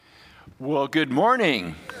Well, good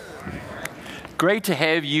morning. Great to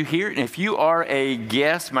have you here. And if you are a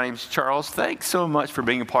guest, my name is Charles. Thanks so much for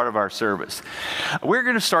being a part of our service. We're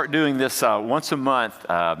going to start doing this once a month,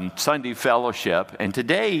 Sunday fellowship. And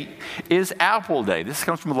today is Apple Day. This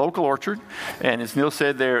comes from a local orchard. And as Neil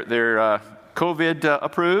said, they're COVID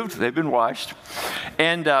approved. They've been washed.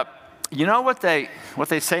 And you know what they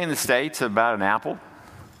say in the States about an apple?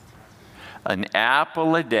 An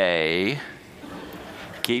apple a day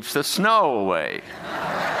keeps the snow away.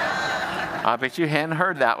 I bet you hadn't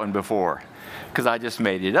heard that one before, because I just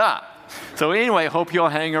made it up. So anyway, hope you'll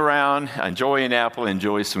hang around, enjoy an apple,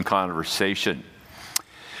 enjoy some conversation.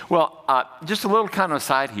 Well, just a little kind of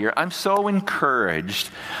aside here. I'm so encouraged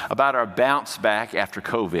about our bounce back after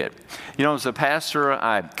COVID. You know, as a pastor,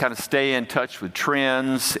 I kind of stay in touch with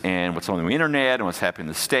trends and what's on the internet and what's happening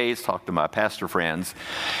in the States, talk to my pastor friends.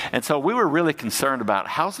 And so we were really concerned about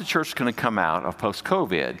how's the church going to come out of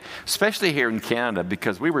post-COVID, especially here in Canada,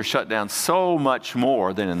 because we were shut down so much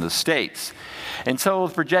more than in the States. And so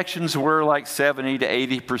the projections were like 70 to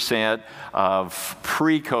 80% of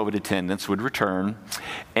pre-COVID attendance would return.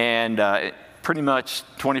 And pretty much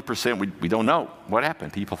 20%, we don't know what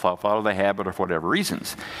happened. People follow the habit or for whatever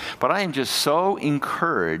reasons. But I am just so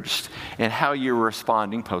encouraged in how you're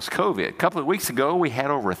responding post-COVID. A couple of weeks ago, we had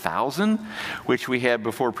over 1,000, which we had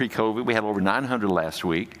before pre-COVID. We had over 900 last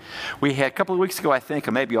week. We had a couple of weeks ago, I think,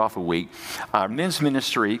 or maybe off a week, our men's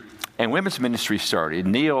ministry and women's ministry started.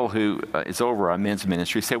 Neil, who is over our men's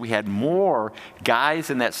ministry, said we had more guys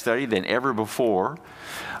in that study than ever before.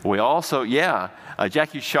 We also,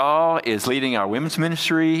 Jackie Shaw is leading our women's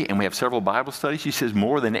ministry, and we have several Bible studies. She says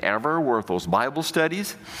more than ever were those Bible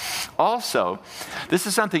studies. Also, this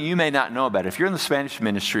is something you may not know about. If you're in the Spanish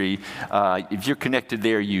ministry, if you're connected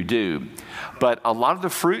there, you do. But a lot of the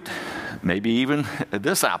fruit, maybe even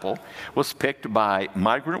this apple, was picked by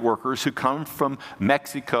migrant workers who come from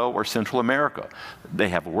Mexico or Central America. They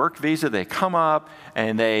have a work visa, they come up,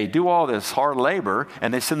 and they do all this hard labor,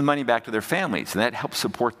 and they send the money back to their families, and that helps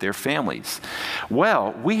support their families.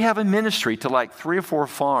 Well, we have a ministry to like 3 or 4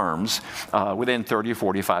 farms within 30 or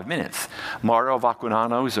 45 minutes. Mario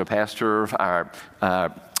Vacunano, who's a pastor of our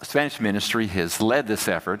Spanish ministry, has led this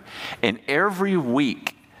effort, and every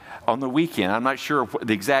week, on the weekend, I'm not sure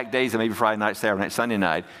the exact days, maybe Friday night, Saturday night, Sunday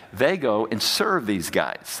night, they go and serve these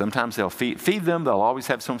guys. Sometimes they'll feed them. They'll always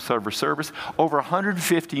have some sort of service. Over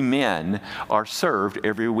 150 men are served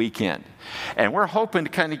every weekend. And we're hoping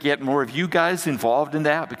to kind of get more of you guys involved in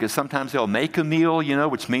that, because sometimes they'll make a meal,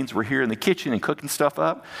 which means we're here in the kitchen and cooking stuff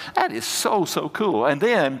up. That is so, so cool. And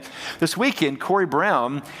then this weekend, Corey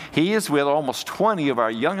Brown, he is with almost 20 of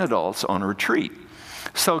our young adults on a retreat.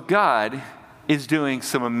 So God is doing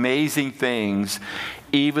some amazing things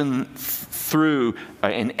even through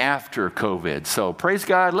and after COVID. So praise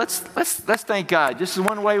God. Let's thank God. This is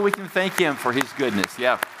one way we can thank Him for His goodness.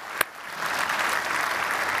 Yeah.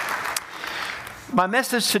 My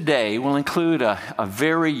message today will include a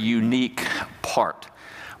very unique part.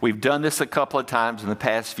 We've done this a couple of times in the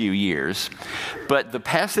past few years, but the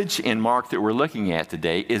passage in Mark that we're looking at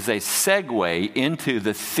today is a segue into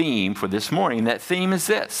the theme for this morning. That theme is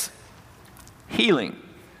this: healing.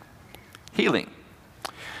 Healing.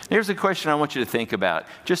 Here's a question I want you to think about,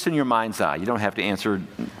 just in your mind's eye. You don't have to answer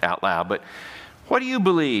out loud, but what do you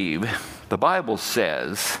believe the Bible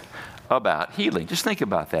says about healing? Just think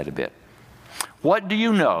about that a bit. What do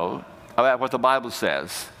you know about what the Bible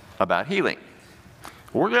says about healing?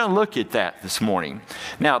 We're going to look at that this morning.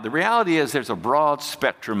 Now, the reality is there's a broad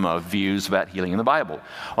spectrum of views about healing in the Bible.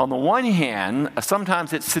 On the one hand,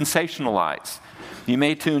 sometimes it's sensationalized. You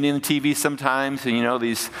may tune in to TV sometimes, and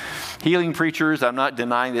these healing preachers, I'm not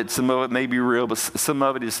denying that some of it may be real, but some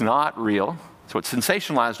of it is not real. So it's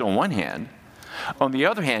sensationalized on one hand. On the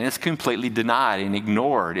other hand, it's completely denied and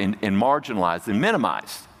ignored and marginalized and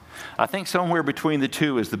minimized. I think somewhere between the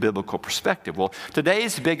two is the biblical perspective. Well,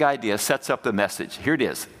 today's big idea sets up the message. Here it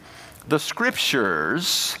is. The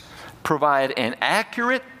Scriptures provide an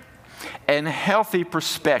accurate and healthy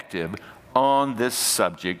perspective on this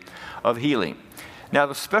subject of healing. Now,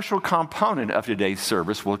 the special component of today's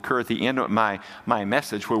service will occur at the end of my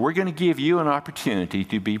message, where we're going to give you an opportunity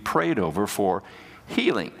to be prayed over for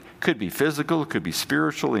healing. Could be physical, could be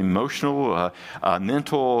spiritual, emotional,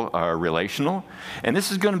 mental, relational. And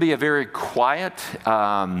this is going to be a very quiet,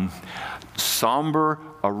 somber,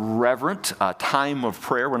 reverent time of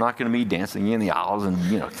prayer. We're not going to be dancing in the aisles and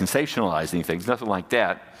sensationalizing things, nothing like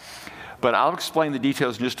that. But I'll explain the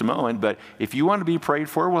details in just a moment. But if you want to be prayed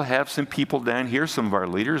for, we'll have some people down here, some of our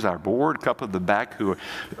leaders, our board, a couple of the back who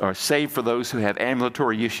are saved for those who have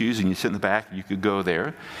ambulatory issues, and you sit in the back, you could go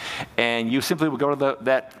there. And you simply will go to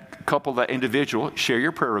that couple, that individual, share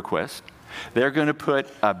your prayer request. They're going to put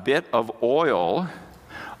a bit of oil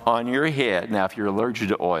on your head. Now, if you're allergic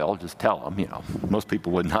to oil, just tell them, most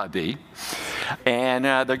people would not be. And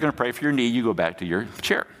they're going to pray for your knee. You go back to your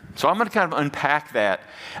chair. So I'm going to kind of unpack that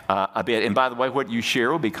a bit. And by the way, what you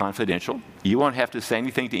share will be confidential. You won't have to say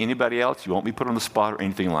anything to anybody else. You won't be put on the spot or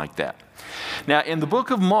anything like that. Now, in the book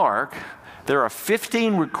of Mark, there are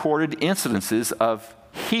 15 recorded incidences of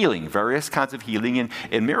healing, various kinds of healing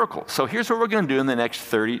and miracles. So here's what we're going to do in the next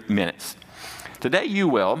 30 minutes. Today you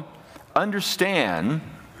will understand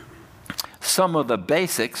some of the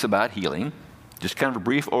basics about healing, just kind of a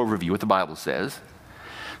brief overview what the Bible says.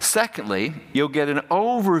 Secondly, you'll get an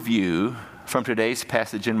overview from today's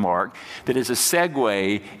passage in Mark that is a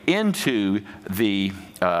segue into the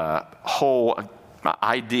whole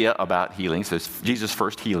idea about healing. So it's Jesus'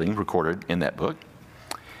 first healing recorded in that book.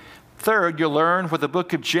 Third, you'll learn what the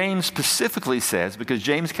book of James specifically says, because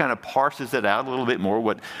James kind of parses it out a little bit more,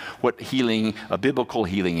 what healing, biblical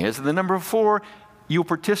healing is. And then number 4, you'll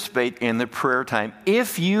participate in the prayer time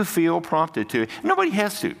if you feel prompted to. Nobody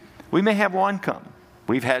has to. We may have one come.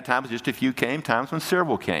 We've had times just a few came, times when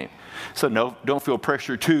several came. So don't feel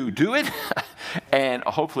pressure to do it. And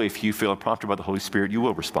hopefully if you feel prompted by the Holy Spirit, you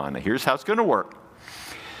will respond. Now here's how it's going to work.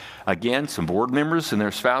 Again, some board members and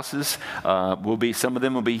their spouses some of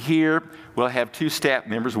them will be here. We'll have 2 staff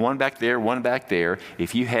members, one back there, one back there.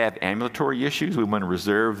 If you have ambulatory issues, we want to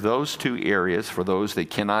reserve those 2 areas for those that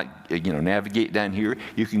cannot, navigate down here.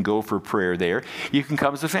 You can go for prayer there. You can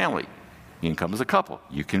come as a family. You can come as a couple.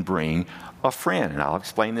 You can bring a friend. And I'll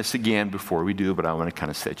explain this again before we do, but I want to kind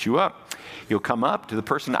of set you up. You'll come up to the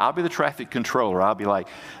person. I'll be the traffic controller. I'll be like,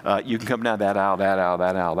 you can come down that aisle, that aisle,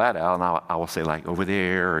 that aisle, that aisle. And I will say like over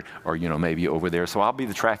there or maybe over there. So I'll be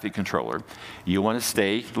the traffic controller. You want to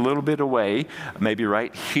stay a little bit away, maybe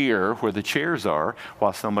right here where the chairs are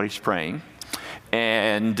while somebody's praying.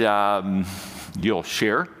 And you'll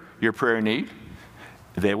share your prayer need.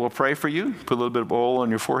 They will pray for you, put a little bit of oil on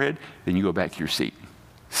your forehead, then you go back to your seat.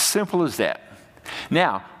 Simple as that.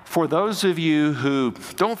 Now, for those of you who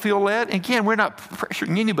don't feel led, again, we're not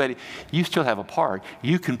pressuring anybody. You still have a part.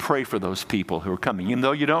 You can pray for those people who are coming. Even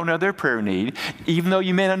though you don't know their prayer need, even though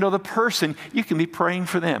you may not know the person, you can be praying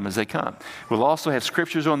for them as they come. We'll also have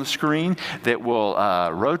scriptures on the screen that will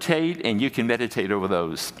rotate, and you can meditate over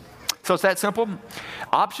those. So it's that simple.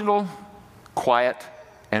 Optional, quiet,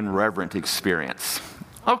 and reverent experience.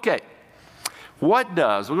 Okay, we'll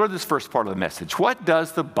go to this first part of the message. What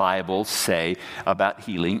does the Bible say about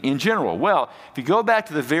healing in general? Well, if you go back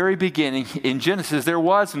to the very beginning, in Genesis, there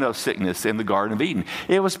was no sickness in the Garden of Eden.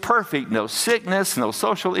 It was perfect, no sickness, no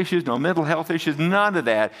social issues, no mental health issues, none of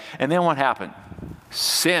that. And then what happened?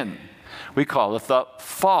 Sin. We call it the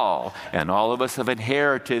fall, and all of us have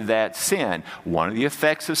inherited that sin. One of the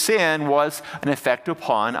effects of sin was an effect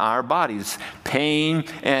upon our bodies, pain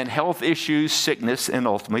and health issues, sickness, and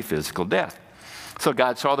ultimately physical death. So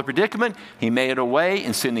God saw the predicament. He made a way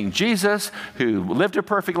in sending Jesus, who lived a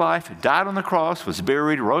perfect life, died on the cross, was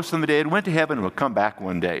buried, rose from the dead, went to heaven, and will come back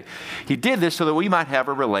one day. He did this so that we might have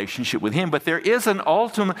a relationship with him. But there's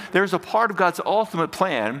a part of God's ultimate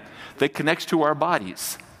plan that connects to our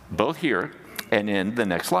bodies, both here and in the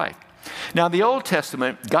next life. Now, in the Old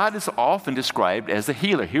Testament, God is often described as a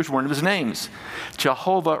healer. Here's one of his names,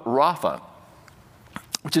 Jehovah Rapha,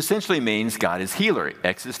 which essentially means God is healer.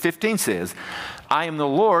 Exodus 15 says, I am the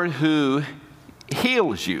Lord who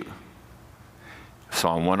heals you.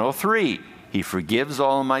 Psalm 103, he forgives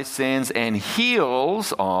all my sins and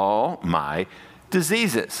heals all my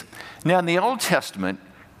diseases. Now, in the Old Testament,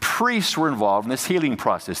 priests were involved in this healing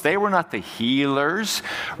process. They were not the healers.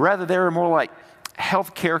 Rather, they were more like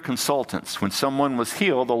healthcare consultants. When someone was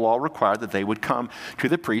healed, the law required that they would come to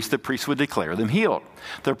the priest. The priest would declare them healed.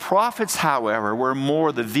 The prophets, however, were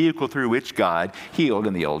more the vehicle through which God healed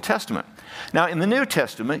in the Old Testament. Now, in the New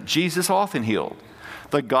Testament, Jesus often healed.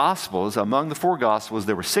 The Gospels, among the 4 Gospels,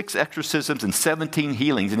 there were 6 exorcisms and 17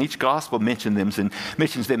 healings, and each Gospel mentions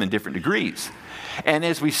them in different degrees. And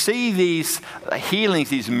as we see these healings,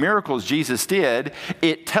 these miracles Jesus did,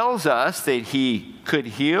 it tells us that he could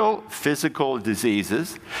heal physical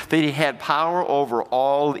diseases, that he had power over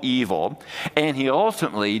all evil, and he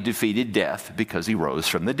ultimately defeated death because he rose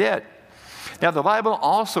from the dead. Now, the Bible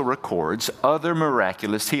also records other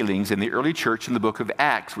miraculous healings in the early church in the book of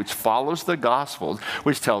Acts, which follows the Gospels,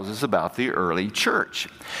 which tells us about the early church.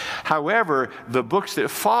 However, the books that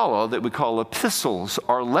follow, that we call epistles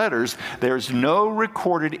or letters, there's no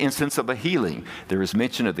recorded instance of a healing. There is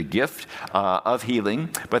mention of the gift of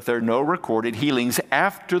healing, but there are no recorded healings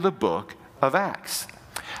after the book of Acts.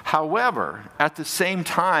 However, at the same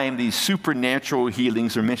time these supernatural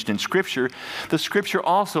healings are mentioned in Scripture, the Scripture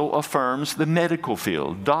also affirms the medical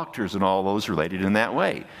field, doctors and all those related in that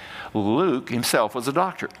way. Luke himself was a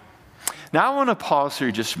doctor. Now I want to pause here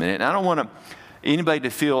just a minute, and I don't want anybody to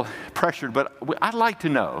feel pressured, but I'd like to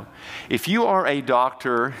know if you are a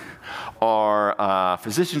doctor or a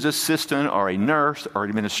physician's assistant or a nurse or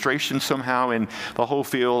administration somehow in the whole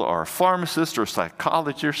field, or a pharmacist or a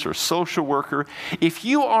psychologist or a social worker, if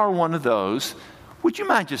you are one of those, would you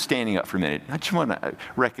mind just standing up for a minute? I just want to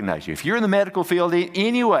recognize you. If you're in the medical field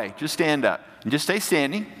anyway, just stand up and just stay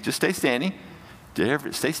standing. Just stay standing.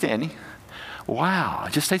 Stay standing. Wow,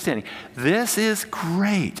 just stay standing. This is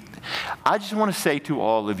great. I just want to say to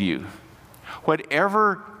all of you,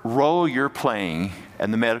 whatever role you're playing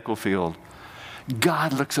in the medical field,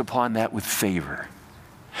 God looks upon that with favor.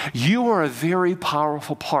 You are a very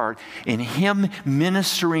powerful part in Him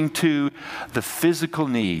ministering to the physical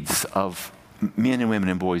needs of men and women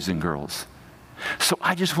and boys and girls. So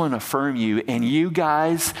I just want to affirm you, and you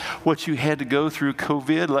guys, what you had to go through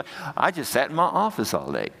COVID. I just sat in my office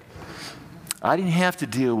all day. I didn't have to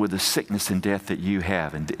deal with the sickness and death that you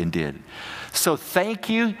have and did. So thank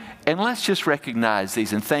you, and let's just recognize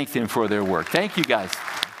these and thank them for their work. Thank you, guys.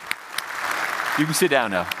 You can sit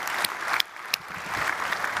down now.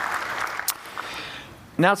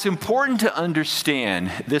 Now, it's important to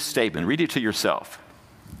understand this statement. Read it to yourself.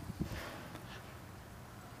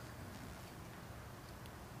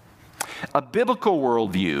 A biblical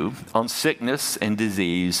worldview on sickness and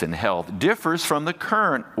disease and health differs from the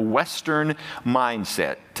current Western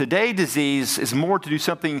mindset. Today, disease is more to do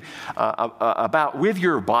something about with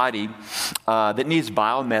your body that needs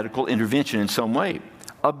biomedical intervention in some way.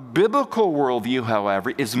 A biblical worldview,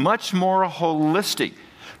 however, is much more holistic.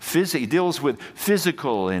 It deals with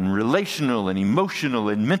physical and relational and emotional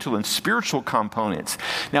and mental and spiritual components.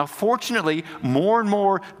 Now, fortunately, more and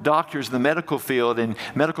more doctors in the medical field and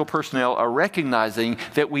medical personnel are recognizing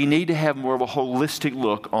that we need to have more of a holistic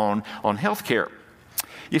look on healthcare.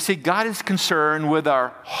 You see, God is concerned with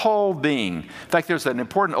our whole being. In fact, there's an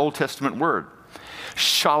important Old Testament word,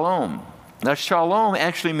 shalom. Now, shalom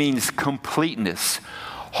actually means completeness,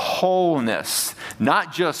 wholeness,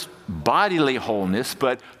 not just bodily wholeness,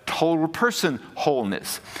 but total person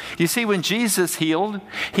wholeness. You see, when Jesus healed,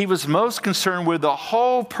 He was most concerned with the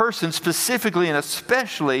whole person, specifically and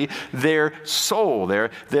especially their soul,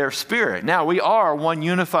 their spirit. Now, we are one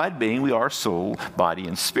unified being. We are soul, body,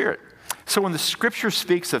 and spirit. So when the Scripture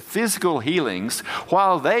speaks of physical healings,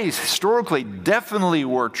 while they historically definitely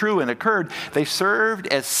were true and occurred, they served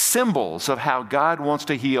as symbols of how God wants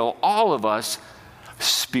to heal all of us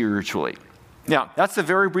spiritually. Now, that's a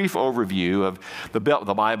very brief overview of the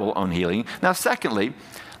Bible on healing. Now, secondly,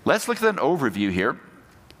 let's look at an overview here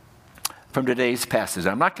from today's passage.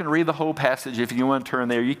 I'm not going to read the whole passage. If you want to turn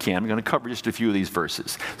there, you can. I'm going to cover just a few of these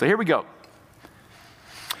verses. So here we go.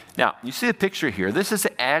 Now, you see the picture here. This is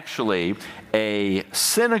actually a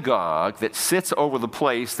synagogue that sits over the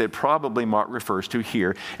place that probably Mark refers to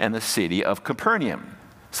here in the city of Capernaum.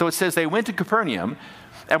 So it says they went to Capernaum,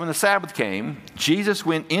 and when the Sabbath came, Jesus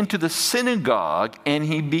went into the synagogue and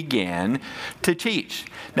He began to teach.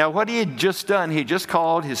 Now, what He had just done, He had just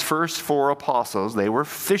called His first 4 apostles. They were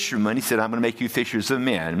fishermen. He said, I'm going to make you fishers of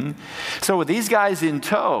men. So with these guys in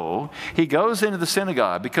tow, He goes into the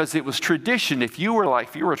synagogue because it was tradition. If you were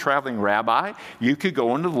a traveling rabbi, you could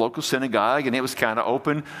go into the local synagogue and it was kind of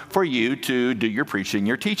open for you to do your preaching,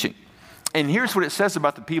 your teaching. And here's what it says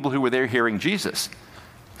about the people who were there hearing Jesus.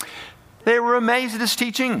 They were amazed at His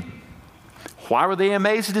teaching. Why were they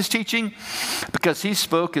amazed at His teaching? Because He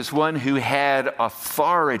spoke as one who had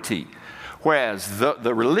authority. Whereas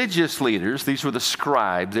the religious leaders, these were the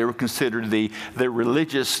scribes, they were considered the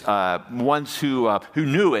religious ones who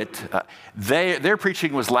knew it. Their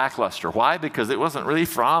preaching was lackluster. Why? Because it wasn't really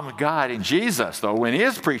from God. And Jesus, though, when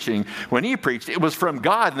He preached, it was from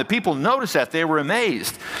God. And the people noticed that. They were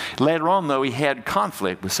amazed. Later on, though, He had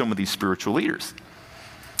conflict with some of these spiritual leaders.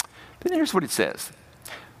 Then here's what it says.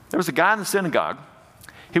 There was a guy in the synagogue.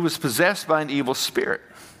 He was possessed by an evil spirit.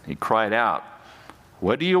 He cried out,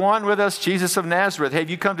 "What do you want with us, Jesus of Nazareth? Have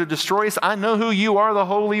you come to destroy us? I know who you are, the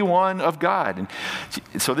Holy One of God."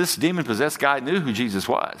 And so this demon-possessed guy knew who Jesus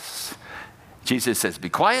was. Jesus says, "Be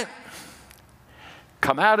quiet.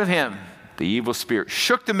 Come out of him." The evil spirit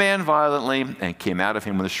shook the man violently and came out of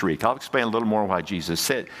him with a shriek. I'll explain a little more why Jesus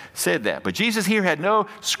said that. But Jesus here had no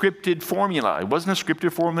scripted formula. It wasn't a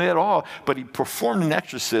scripted formula at all, but he performed an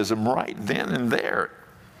exorcism right then and there.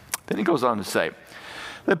 Then he goes on to say,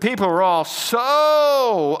 the people were all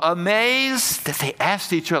so amazed that they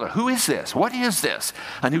asked each other, who is this? What is this?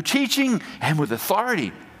 A new teaching and with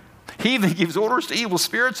authority. He even gives orders to evil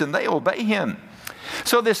spirits and they obey him.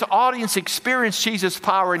 So this audience experienced Jesus'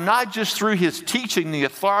 power not just through his teaching, the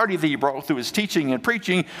authority that he brought through his teaching and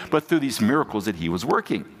preaching, but through these miracles that he was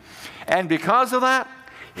working. And because of that,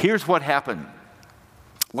 here's what happened.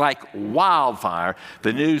 Like wildfire,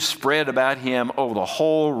 the news spread about him over the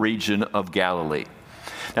whole region of Galilee.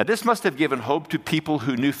 Now, this must have given hope to people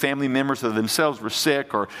who knew family members of themselves were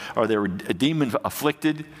sick or they were demon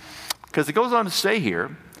afflicted. Because it goes on to say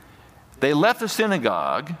here, they left the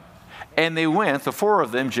synagogue and they went, the four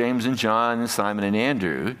of them, James and John and Simon and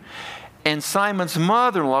Andrew. And Simon's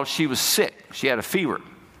mother-in-law, she was sick. She had a fever.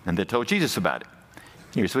 And they told Jesus about it.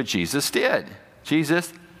 Here's what Jesus did.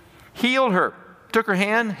 Jesus healed her, took her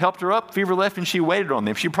hand, helped her up, fever left, and she waited on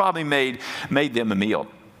them. She probably made them a meal.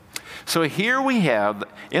 So here we have,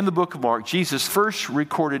 in the book of Mark, Jesus' first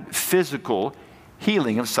recorded physical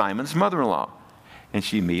healing of Simon's mother-in-law. And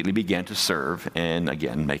she immediately began to serve and,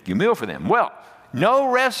 again, make a meal for them. Well,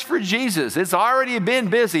 no rest for Jesus. It's already been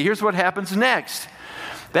busy. Here's what happens next.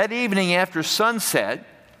 That evening after sunset,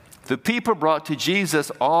 the people brought to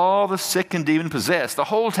Jesus all the sick and demon-possessed. The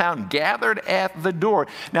whole town gathered at the door.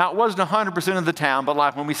 Now, it wasn't 100% of the town, but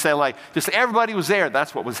like when we say just everybody was there,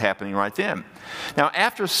 that's what was happening right then. Now,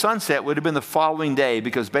 after sunset would have been the following day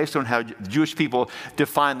because based on how Jewish people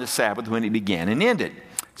defined the Sabbath when it began and ended.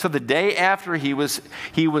 So the day after he was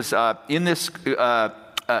in this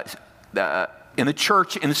in the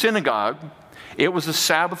church, in the synagogue, it was a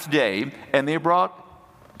Sabbath day, and they brought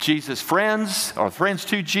Jesus' friends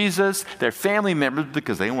to Jesus, their family members,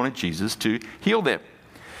 because they wanted Jesus to heal them.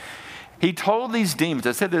 He told these demons,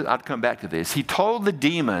 I said that I'd come back to this, he told the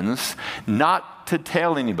demons not to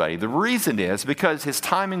tell anybody. The reason is because his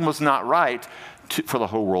timing was not right for the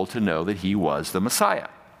whole world to know that he was the Messiah.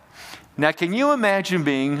 Now, can you imagine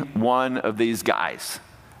being one of these guys?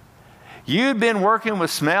 You'd been working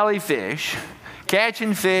with smelly fish,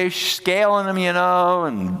 catching fish, scaling them,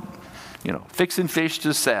 and, fixing fish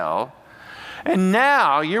to sell. And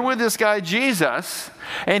now you're with this guy, Jesus,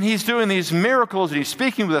 and he's doing these miracles and he's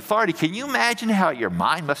speaking with authority. Can you imagine how your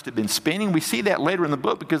mind must have been spinning? We see that later in the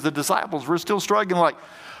book because the disciples were still struggling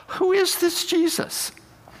who is this Jesus?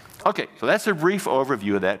 Okay, so that's a brief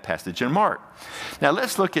overview of that passage in Mark. Now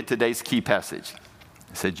let's look at today's key passage.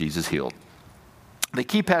 It said Jesus healed. The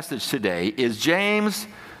key passage today is James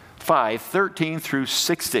 5:13 through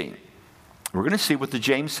 16. We're going to see what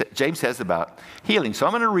James says about healing. So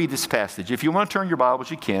I'm going to read this passage. If you want to turn your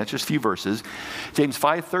Bibles, you can. It's just a few verses. James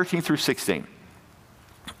 5:13 through 16.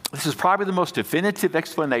 This is probably the most definitive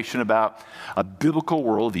explanation about a biblical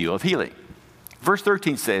worldview of healing. Verse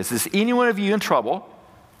 13 says, is any one of you in trouble?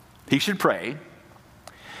 He should pray.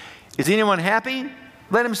 Is anyone happy?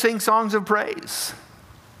 Let him sing songs of praise.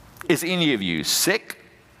 Is any of you sick?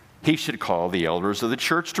 He should call the elders of the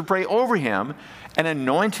church to pray over him and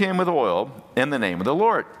anoint him with oil in the name of the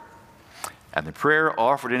Lord. And the prayer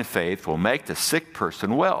offered in faith will make the sick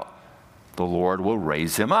person well. The Lord will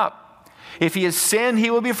raise him up. If he has sinned,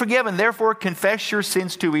 he will be forgiven. Therefore, confess your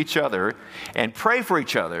sins to each other and pray for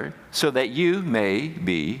each other so that you may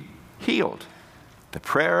be healed. The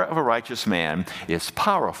prayer of a righteous man is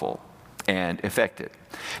powerful and effective.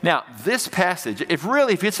 Now, this passage,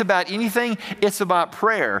 if it's about anything, it's about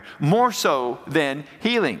prayer, more so than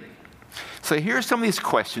healing. So here's some of these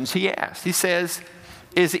questions he asked. He says,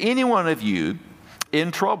 is any one of you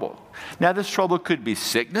in trouble? Now, this trouble could be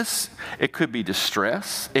sickness, it could be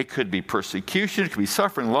distress, it could be persecution, it could be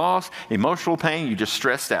suffering, loss, emotional pain, you're just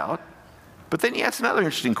stressed out. But then he asks another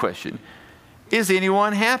interesting question. Is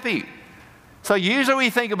anyone happy? So usually we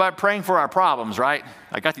think about praying for our problems, right?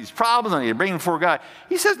 I got these problems, I need to bring them before God.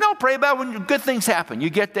 He says, no, pray about when good things happen.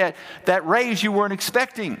 You get that raise you weren't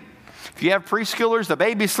expecting. If you have preschoolers, the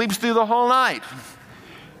baby sleeps through the whole night.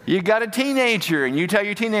 You got a teenager, and you tell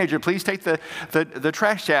your teenager, please take the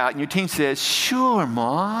trash out. And your teen says, sure,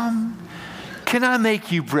 Mom. Can I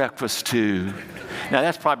make you breakfast too? Now,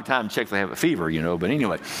 that's probably time to check if they have a fever, but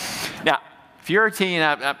anyway. Now, if you're a teen,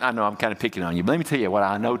 I know I'm kind of picking on you, but let me tell you what,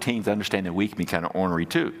 I know teens understand that we can be kind of ornery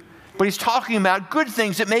too. But he's talking about good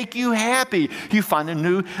things that make you happy. You find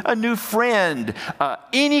a new friend,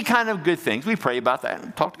 any kind of good things. We pray about that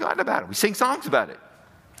and talk to God about it. We sing songs about it.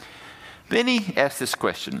 Then he asks this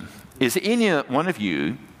question, is any one of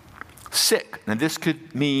you sick. Now, this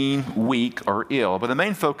could mean weak or ill, but the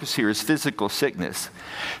main focus here is physical sickness.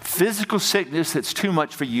 Physical sickness that's too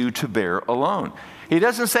much for you to bear alone. He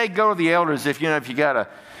doesn't say go to the elders if you got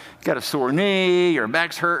a sore knee or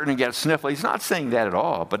back's hurting and you got a sniffle. He's not saying that at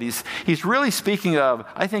all, but he's really speaking of,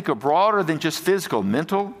 I think, a broader than just physical,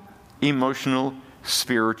 mental, emotional,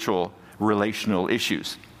 spiritual, relational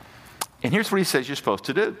issues. And here's what he says you're supposed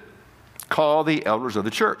to do. Call the elders of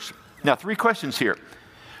the church. Now, 3 questions here.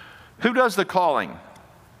 Who does the calling?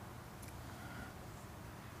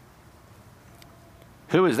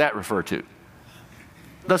 Who is that referred to?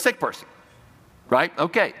 The sick person, right?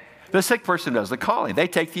 Okay. The sick person does the calling. They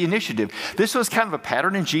take the initiative. This was kind of a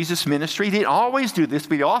pattern in Jesus' ministry. He didn't always do this,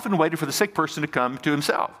 but he often waited for the sick person to come to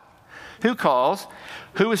himself. Who calls?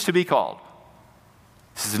 Who is to be called?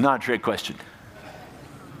 This is not a trick question.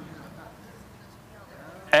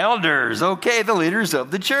 Elders. Okay, the leaders of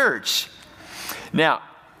the church. Now,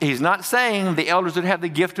 he's not saying the elders would have the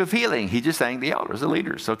gift of healing. He's just saying the elders, the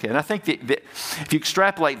leaders. Okay, and I think that if you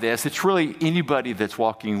extrapolate this, it's really anybody that's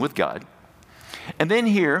walking with God. And then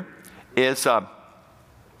here is another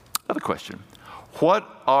question. What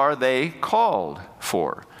are they called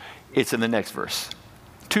for? It's in the next verse.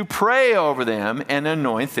 To pray over them and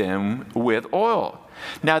anoint them with oil.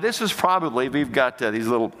 Now, this is probably, we've got these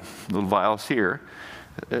little vials here.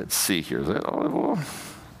 Let's see here. Is that olive oil?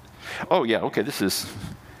 Oh, yeah, okay, this is...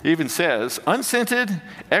 even says unscented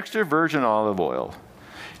extra virgin olive oil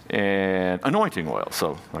and anointing oil.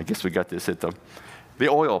 So I guess we got this at the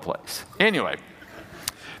oil place. Anyway,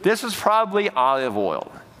 this is probably olive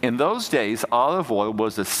oil. In those days, olive oil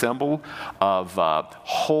was a symbol of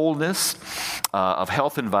wholeness, of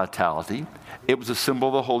health and vitality. It was a symbol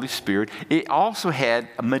of the Holy Spirit. It also had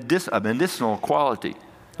a medicinal quality.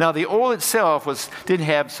 Now, the oil itself didn't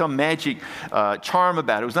have some magic charm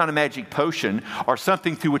about it. It was not a magic potion or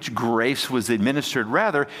something through which grace was administered.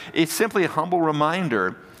 Rather, it's simply a humble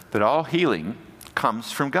reminder that all healing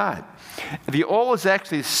comes from God. The oil is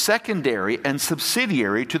actually secondary and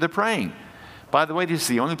subsidiary to the praying. By the way, this is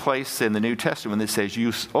the only place in the New Testament that says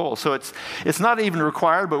use oil. So it's not even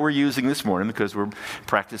required, but we're using this morning because we're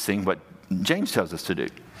practicing what James tells us to do.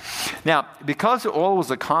 Now, because oil was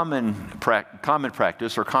a common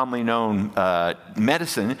practice or commonly known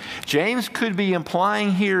medicine, James could be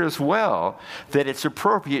implying here as well that it's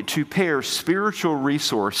appropriate to pair spiritual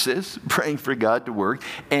resources, praying for God to work,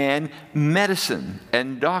 and medicine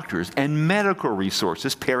and doctors and medical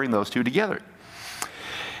resources, pairing those two together.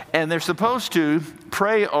 And they're supposed to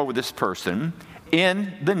pray over this person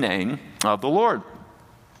in the name of the Lord.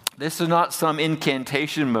 This is not some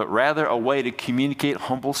incantation, but rather a way to communicate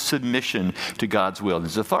humble submission to God's will and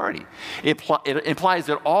His authority. It implies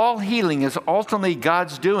that all healing is ultimately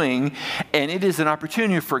God's doing, and it is an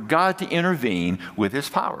opportunity for God to intervene with His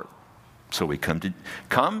power. So we come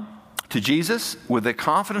to Jesus with the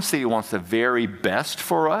confidence that He wants the very best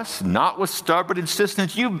for us, not with stubborn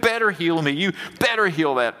insistence, you better heal me, you better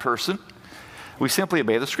heal that person. We simply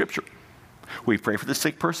obey the Scripture. We pray for the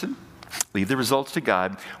sick person. Leave the results to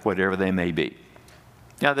God, whatever they may be.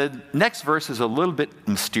 Now, the next verse is a little bit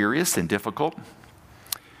mysterious and difficult.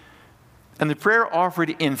 And the prayer offered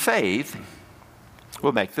in faith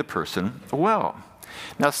will make the person well.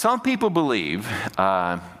 Now, some people believe,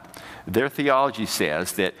 their theology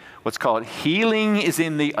says that what's called healing is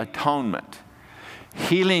in the atonement.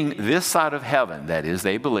 Healing this side of heaven. That is,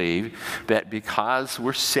 they believe that because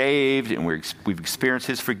we're saved and we've experienced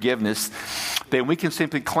His forgiveness, then we can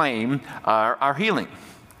simply claim our healing.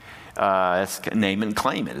 That's name and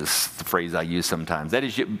claim it is the phrase I use sometimes. That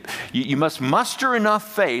is, you must muster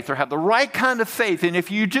enough faith or have the right kind of faith, and if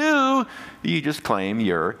you do, you just claim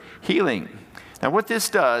your healing. Now, what this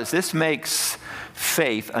does, this makes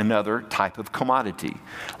faith another type of commodity.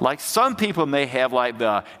 Like some people may have like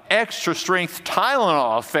the extra strength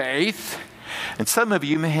Tylenol faith, and some of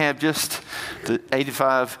you may have just the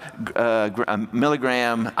 85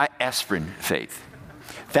 milligram aspirin faith.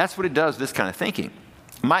 That's what it does, this kind of thinking.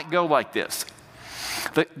 It might go like this.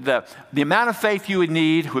 The amount of faith you would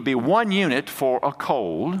need would be 1 unit for a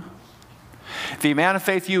cold. The amount of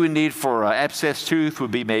faith you would need for an abscessed tooth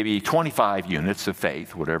would be maybe 25 units of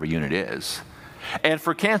faith, whatever unit is. And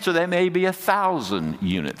for cancer, that may be 1,000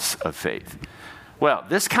 units of faith. Well,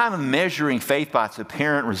 this kind of measuring faith by its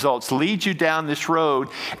apparent results leads you down this road,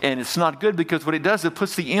 and it's not good because what it does, it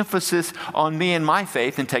puts the emphasis on me and my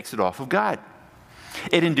faith and takes it off of God.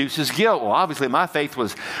 It induces guilt. Well, obviously, my faith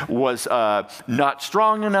was not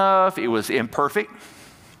strong enough. It was imperfect.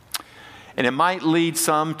 And it might lead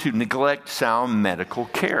some to neglect sound medical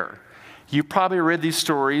care. You probably read these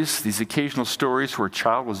stories, these occasional stories where a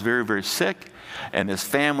child was very, very sick, And this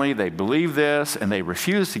family, they believed this, and they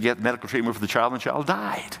refused to get medical treatment for the child, and the child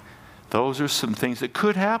died. Those are some things that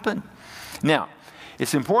could happen. Now,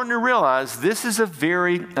 it's important to realize this is a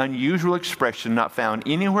very unusual expression not found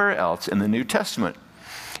anywhere else in the New Testament.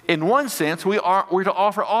 In one sense, we're to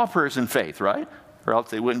offer all prayers in faith, right? Or else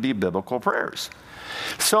they wouldn't be biblical prayers.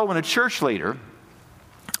 So when a church leader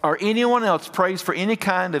or anyone else prays for any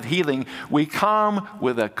kind of healing, we come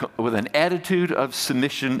with an attitude of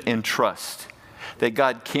submission and trust that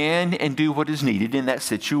God can and do what is needed in that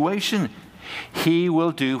situation. He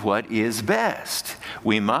will do what is best.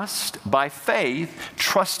 We must, by faith,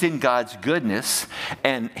 trust in God's goodness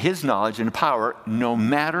and His knowledge and power, no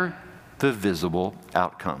matter the visible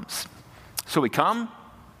outcomes. So we come,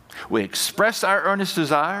 we express our earnest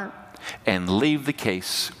desire, and leave the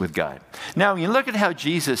case with God. Now, when you look at how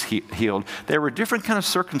Jesus healed, there were different kind of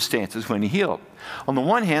circumstances when He healed. On the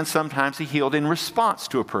one hand, sometimes He healed in response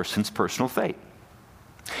to a person's personal faith.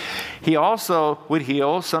 He also would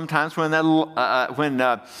heal sometimes when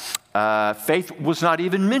faith was not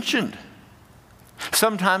even mentioned.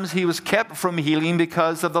 Sometimes He was kept from healing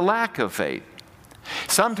because of the lack of faith.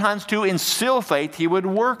 Sometimes to instill faith, He would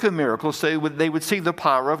work a miracle so they would see the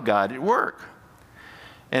power of God at work.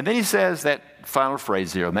 And then He says that final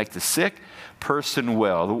phrase here, make the sick person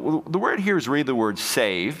well. The word here is really the word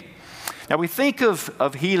save. Now, we think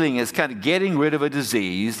of healing as kind of getting rid of a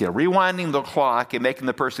disease, rewinding the clock and making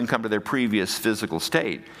the person come to their previous physical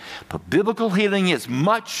state. But biblical healing is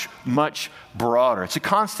much, much broader. It's a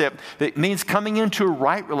concept that means coming into a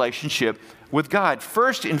right relationship with God,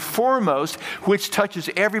 first and foremost, which touches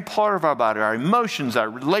every part of our body, our emotions, our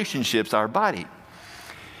relationships, our body.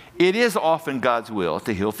 It is often God's will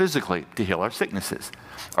to heal physically, to heal our sicknesses,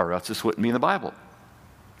 or else this wouldn't be in the Bible.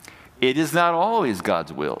 It is not always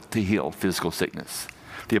God's will to heal physical sickness.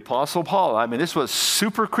 The Apostle Paul, this was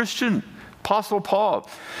super Christian. Apostle Paul,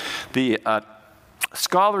 the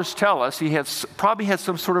scholars tell us he probably had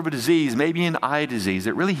some sort of a disease, maybe an eye disease,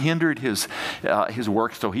 that really hindered his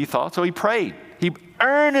work, so he thought. So he prayed. He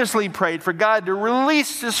earnestly prayed for God to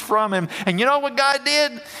release this from him. And you know what God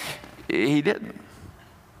did? He didn't.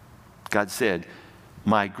 God said,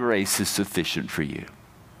 "My grace is sufficient for you."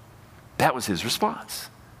 That was his response.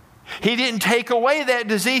 He didn't take away that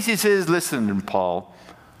disease. He says, "Listen, Paul,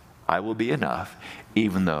 I will be enough,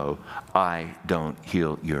 even though I don't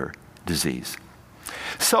heal your disease."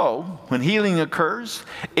 So, when healing occurs,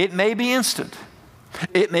 it may be instant.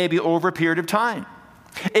 It may be over a period of time.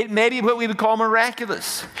 It may be what we would call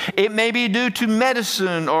miraculous. It may be due to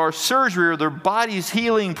medicine or surgery or their body's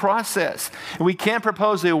healing process. We can't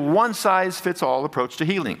propose a one-size-fits-all approach to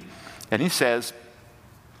healing. And he says,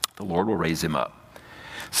 the Lord will raise him up.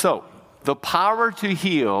 So, the power to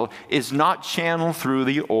heal is not channeled through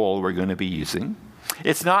the oil we're going to be using.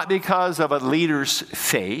 It's not because of a leader's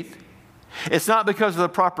faith. It's not because of the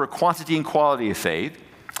proper quantity and quality of faith.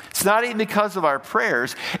 It's not even because of our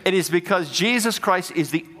prayers. It is because Jesus Christ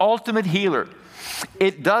is the ultimate healer.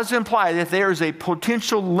 It does imply that there is a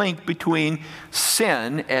potential link between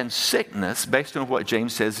sin and sickness based on what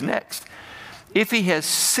James says next. If he has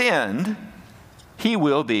sinned, he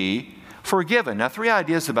will be forgiven. Now, 3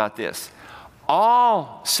 ideas about this.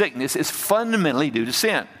 All sickness is fundamentally due to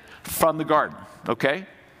sin from the garden, okay?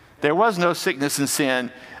 There was no sickness and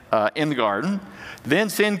sin in the garden. Then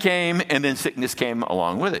sin came, and then sickness came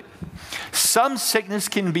along with it. Some sickness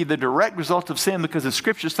can be the direct result of sin because in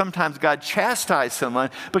Scripture, sometimes God chastised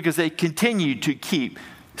someone because they continued to keep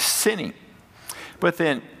sinning. But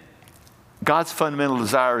then God's fundamental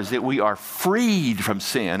desire is that we are freed from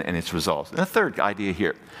sin and its results. And the third idea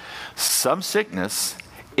here, some sickness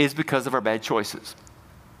is because of our bad choices.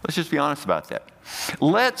 Let's just be honest about that.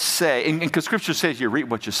 Let's say, and because Scripture says you reap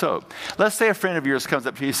what you sow. Let's say a friend of yours comes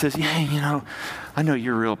up to you and says, "Yeah, I know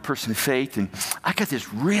you're a real person of faith, and I got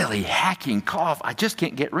this really hacking cough. I just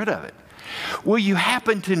can't get rid of it." Well, you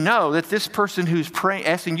happen to know that this person who's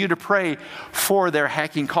asking you to pray for their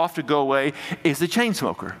hacking cough to go away is a chain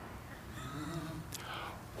smoker.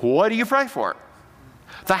 What do you pray for?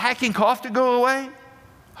 The hacking cough to go away?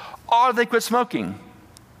 Or they quit smoking?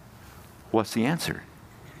 What's the answer?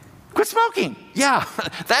 Quit smoking. Yeah,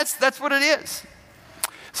 that's what it is.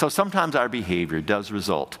 So sometimes our behavior does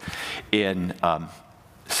result in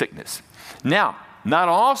sickness. Now, not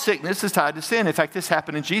all sickness is tied to sin. In fact, this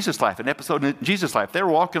happened in Jesus' life, an episode in Jesus' life. They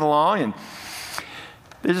were walking along, and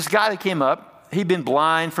there's this guy that came up. He'd been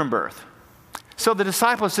blind from birth. So the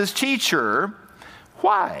disciple says, "Teacher,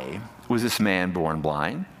 why was this man born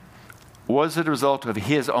blind? Was it a result of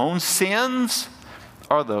his own sins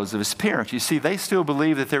or those of his parents?" You see, they still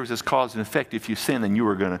believe that there was this cause and effect. If you sin, then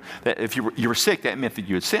that if you were sick, that meant that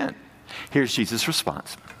you had sinned. Here's Jesus'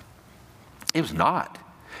 response. It was not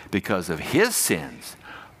because of his sins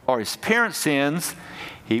or his parents' sins.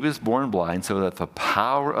 He was born blind so that the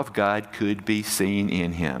power of God could be seen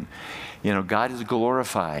in him. You know, God is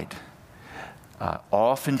glorified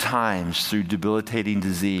oftentimes through debilitating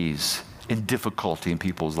disease and difficulty in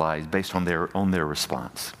people's lives based on their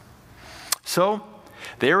response. So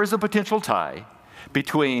there is a potential tie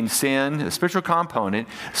between sin, a spiritual component,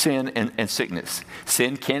 sin and sickness.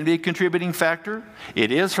 Sin can be a contributing factor.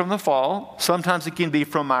 It is from the fall. Sometimes it can be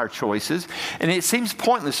from our choices. And it seems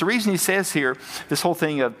pointless. The reason he says here, this whole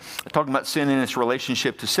thing of talking about sin and its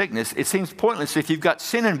relationship to sickness, it seems pointless if you've got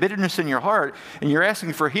sin and bitterness in your heart and you're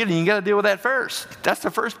asking for healing, you got to deal with that first. That's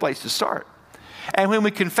the first place to start. And when we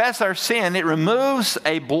confess our sin, it removes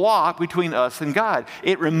a block between us and God.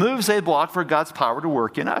 It removes a block for God's power to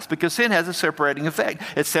work in us because sin has a separating effect.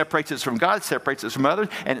 It separates us from God, it separates us from others,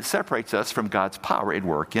 and it separates us from God's power at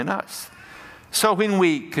work in us. So when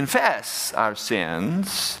we confess our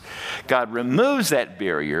sins, God removes that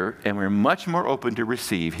barrier, and we're much more open to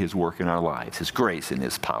receive his work in our lives, his grace and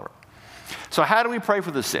his power. So how do we pray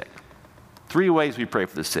for the sick? 3 ways we pray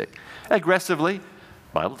for the sick. Aggressively, the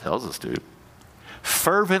Bible tells us to.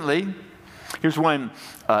 Fervently. Here's one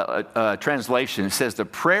translation. It says, the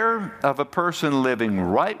prayer of a person living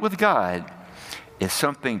right with God is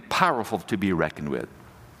something powerful to be reckoned with.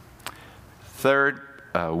 Third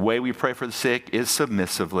way we pray for the sick is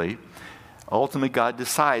submissively. Ultimately, God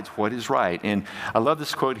decides what is right. And I love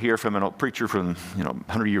this quote here from an old preacher from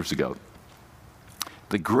 100 years ago.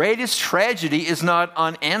 The greatest tragedy is not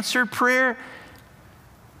unanswered prayer,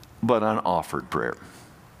 but unoffered prayer.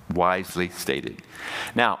 Wisely stated.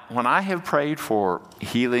 Now, when I have prayed for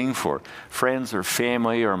healing for friends or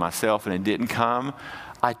family or myself and it didn't come,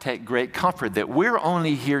 I take great comfort that we're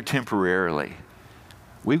only here temporarily.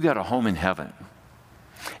 We've got a home in heaven.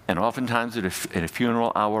 And oftentimes at a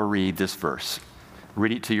funeral, I will read this verse.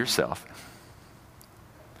 Read it to yourself.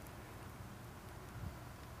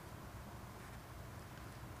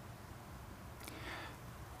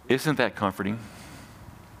 Isn't that comforting?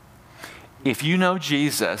 If you know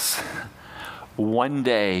Jesus, one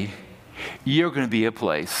day you're going to be a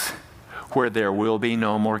place where there will be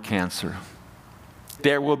no more cancer.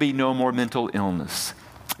 There will be no more mental illness.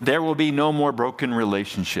 There will be no more broken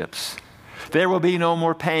relationships. There will be no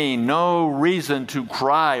more pain, no reason to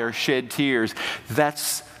cry or shed tears.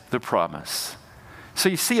 That's the promise. So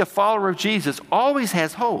you see, a follower of Jesus always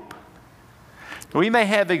has hope. We may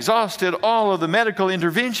have exhausted all of the medical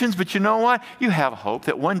interventions, but you know what? You have hope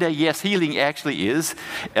that one day, yes, healing actually is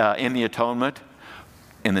in the atonement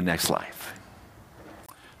in the next life.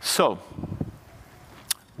 So,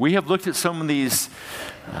 we have looked at some of these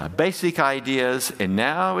basic ideas, and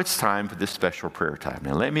now it's time for this special prayer time.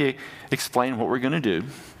 Now, let me explain what we're going to do.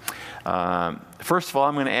 First of all,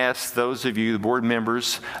 I'm going to ask those of you, the board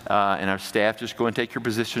members and our staff, just go and take your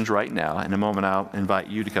positions right now. In a moment, I'll invite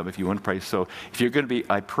you to come if you want to pray. So if you're going to be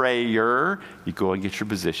a prayer, you go and get your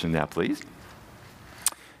position now, please.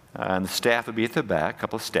 And the staff will be at the back, a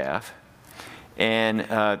couple of staff.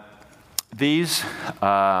 And these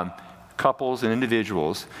couples and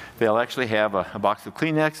individuals, they'll actually have a box of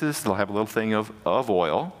Kleenexes. They'll have a little thing of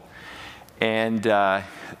oil. And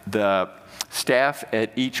the staff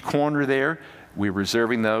at each corner there, we're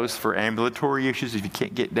reserving those for ambulatory issues. If you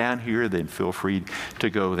can't get down here, then feel free to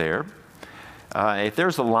go there. If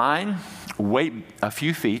there's a line, wait a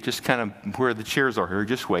few feet, just kind of where the chairs are here,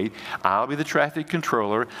 just wait. I'll be the traffic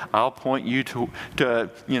controller. I'll point you to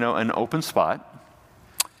an open spot.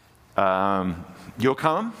 You'll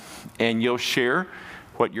come and you'll share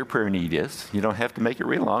what your prayer need is. You don't have to make it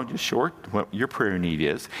real long, just short, what your prayer need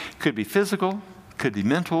is. Could be physical, could be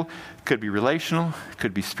mental, could be relational,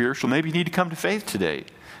 could be spiritual. Maybe you need to come to faith today.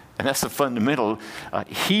 And that's the fundamental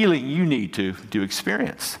healing you need to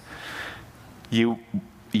experience. You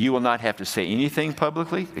will not have to say anything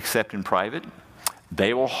publicly except in private.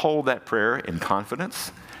 They will hold that prayer in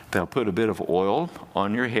confidence. They'll put a bit of oil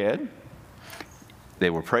on your head.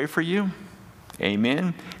 They will pray for you.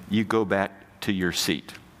 Amen. You go back to your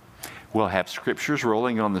seat. We'll have scriptures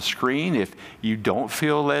rolling on the screen if you don't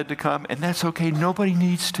feel led to come, and that's okay. Nobody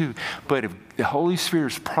needs to. But if the Holy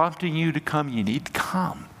Spirit is prompting you to come, you need to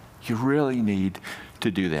come. You really need to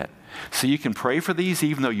do that. So you can pray for these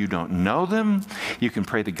even though you don't know them. You can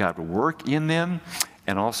pray that God will work in them,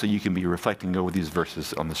 and also you can be reflecting over these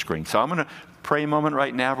verses on the screen. So I'm going to pray a moment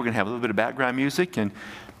right now. We're going to have a little bit of background music, and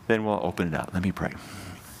then we'll open it up. Let me pray.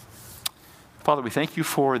 Father, we thank you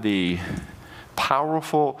for the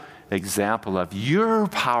powerful example of your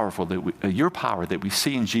power that we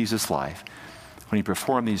see in Jesus' life when he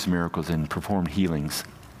performed these miracles and performed healings.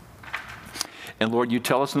 And Lord, you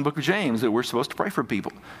tell us in the book of James that we're supposed to pray for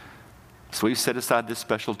people. So we've set aside this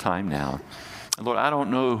special time now. And Lord, I don't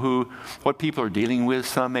know what people are dealing with.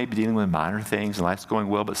 Some may be dealing with minor things and life's going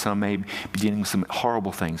well, but some may be dealing with some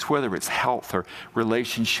horrible things, whether it's health or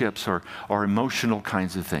relationships or emotional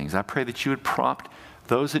kinds of things. I pray that you would prompt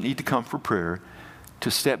those that need to come for prayer to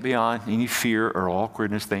step beyond any fear or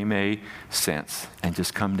awkwardness they may sense and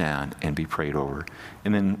just come down and be prayed over.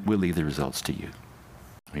 And then we'll leave the results to you.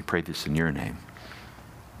 We pray this in your name.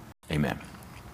 Amen.